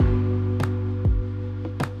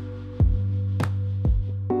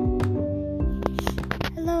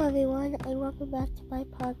welcome back to my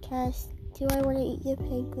podcast, Do I Want to Eat Your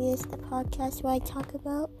Pancreas, the podcast where I talk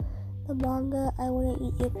about the manga I Want to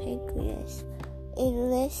Eat Your Pancreas.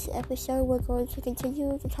 In this episode, we're going to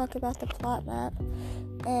continue to talk about the plot map,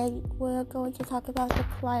 and we're going to talk about the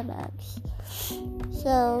climax.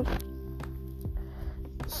 So,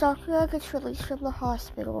 Sakura gets released from the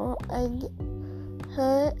hospital, and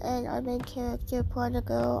her and our main character plan to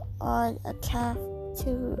go on a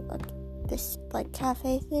this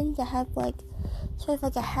cafe thing to have sort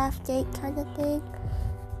of a half date kind of thing,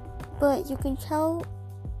 but you can tell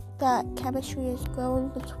that chemistry is growing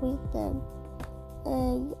between them,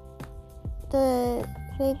 and the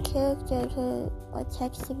main characters are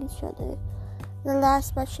texting each other. The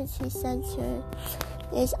last message he sends her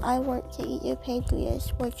is "I want to eat your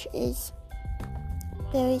pancreas," which is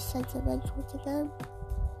very sentimental to them.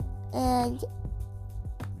 And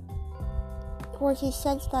when he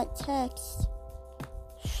sends that text,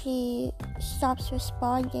 she stops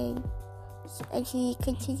responding, and he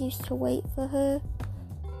continues to wait for her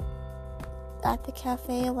at the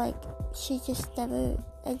cafe. She just never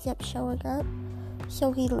ends up showing up.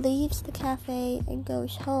 So he leaves the cafe and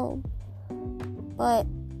goes home. But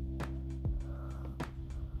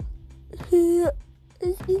he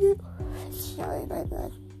is eating... Sorry, my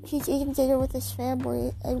bad. He's eating dinner with his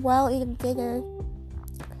family, and while eating dinner,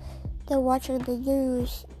 they're watching the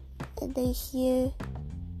news, and they hear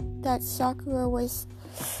that Sakura was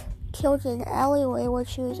killed in an alleyway when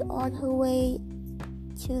she was on her way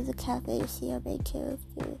to the cafe to see her main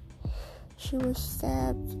character. She was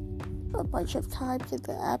stabbed a bunch of times in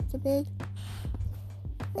the abdomen,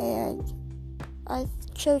 and I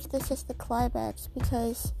chose this as the climax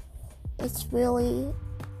because it's really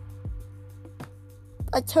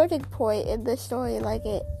a turning point in the story.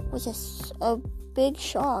 It was a big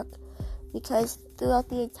shock, because throughout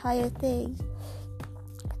the entire thing,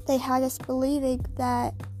 they had us believing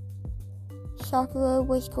that Sakura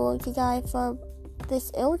was going to die from this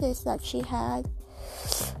illness that she had,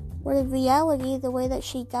 when in reality, the way that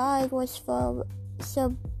she died was from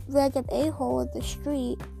some random a-hole in the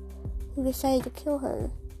street who decided to kill her.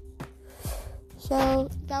 So,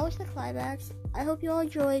 that was the climax. I hope you all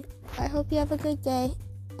enjoyed. I hope you have a good day,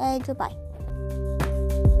 and goodbye.